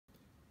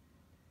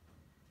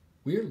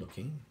We're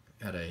looking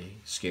at a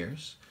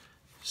Scarce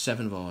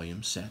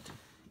 7-volume set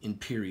in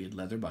period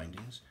leather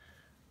bindings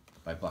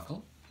by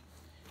Buckle.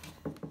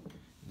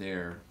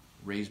 They're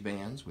raised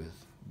bands with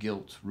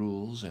gilt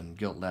rules and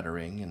gilt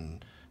lettering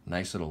and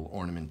nice little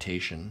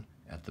ornamentation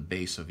at the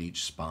base of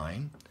each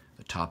spine.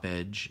 The top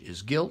edge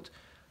is gilt.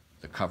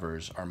 The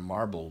covers are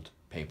marbled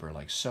paper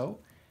like so,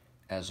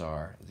 as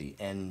are the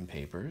end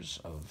papers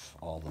of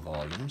all the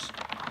volumes.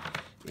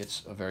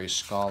 It's a very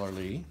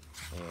scholarly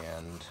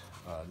and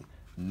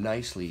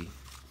nicely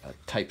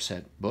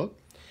typeset book.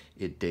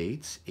 It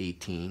dates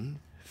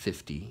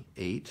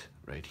 1858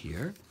 right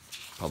here,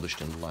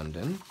 published in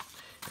London.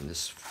 And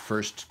this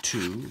first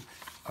two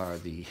are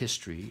the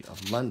history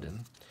of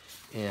London.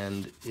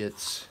 And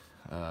it's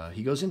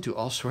he goes into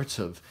all sorts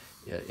of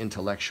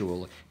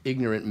intellectual,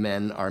 ignorant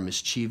men are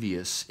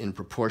mischievous in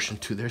proportion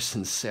to their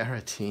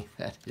sincerity.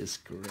 That is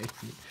great.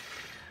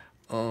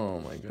 Oh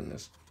my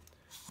goodness.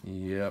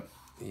 Yep.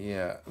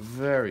 Yeah,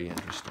 very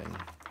interesting.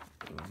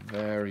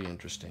 Very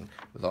interesting,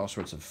 with all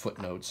sorts of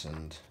footnotes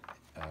and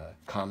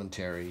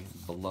commentary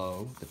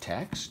below the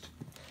text.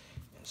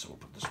 And so we'll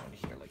put this one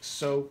here like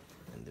so,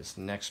 and this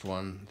next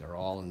one, they're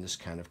all in this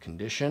kind of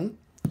condition.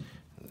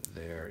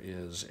 There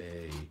is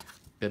a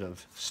bit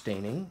of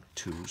staining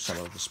to some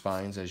of the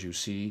spines, as you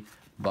see,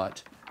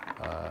 but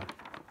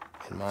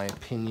in my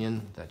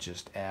opinion, that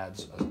just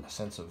adds a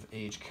sense of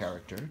age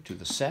character to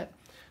the set.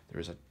 There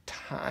is a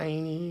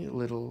tiny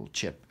little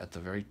chip at the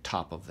very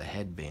top of the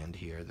headband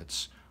here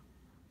that's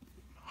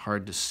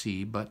hard to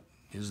see, but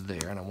is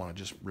there, and I want to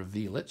just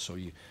reveal it so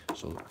you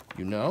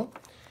know.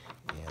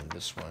 And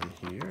this one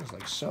here is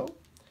like so.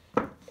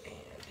 And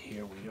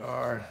here we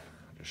are.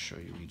 I'll just show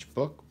you each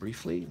book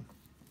briefly.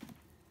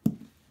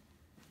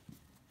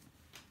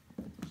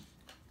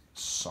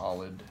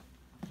 Solid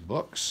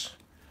books,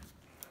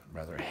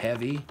 rather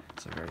heavy.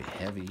 It's a very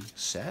heavy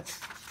set.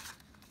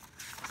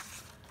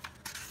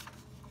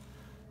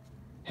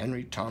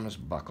 Henry Thomas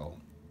Buckle.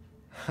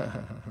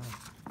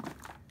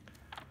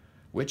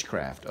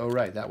 Witchcraft. Oh,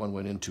 right, that one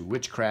went into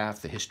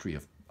witchcraft, the history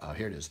of,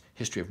 here it is,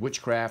 history of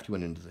witchcraft. He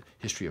went into the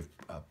history of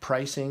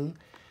pricing,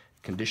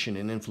 condition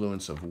and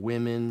influence of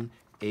women,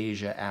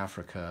 Asia,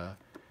 Africa,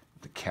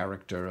 the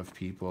character of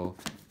people.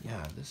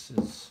 Yeah, this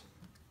is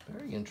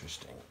very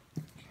interesting.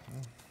 Okay.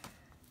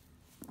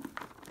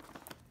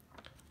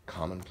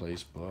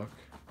 Commonplace book.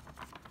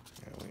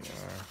 There we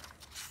are.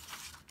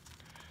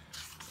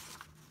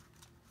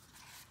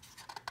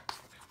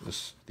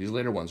 These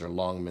later ones are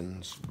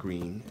Longman's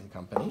Green and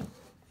Company.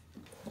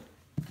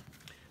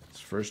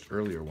 This first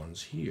earlier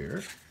ones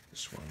here,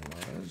 this one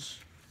was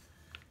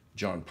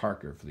John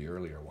Parker for the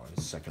earlier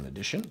ones, second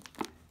edition.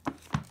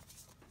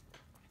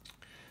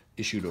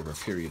 Issued over a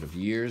period of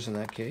years in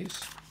that case.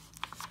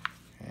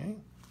 Okay.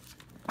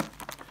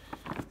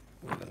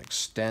 With an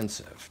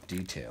extensive,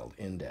 detailed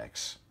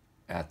index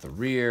at the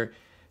rear,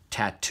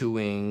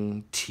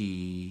 tattooing,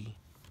 tea,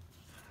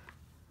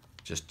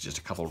 just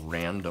a couple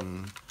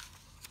random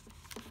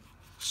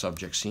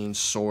subject scenes: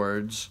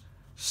 swords,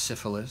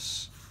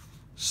 syphilis,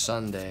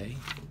 Sunday,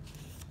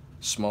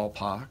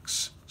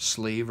 smallpox,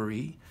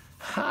 slavery,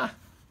 ha,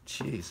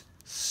 jeez,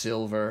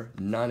 silver,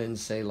 none in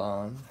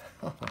Ceylon.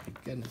 Oh my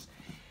goodness.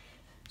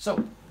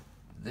 So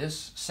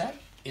this set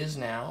is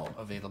now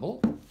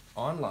available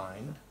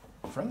online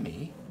from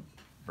me,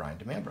 Brian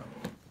DeMambro.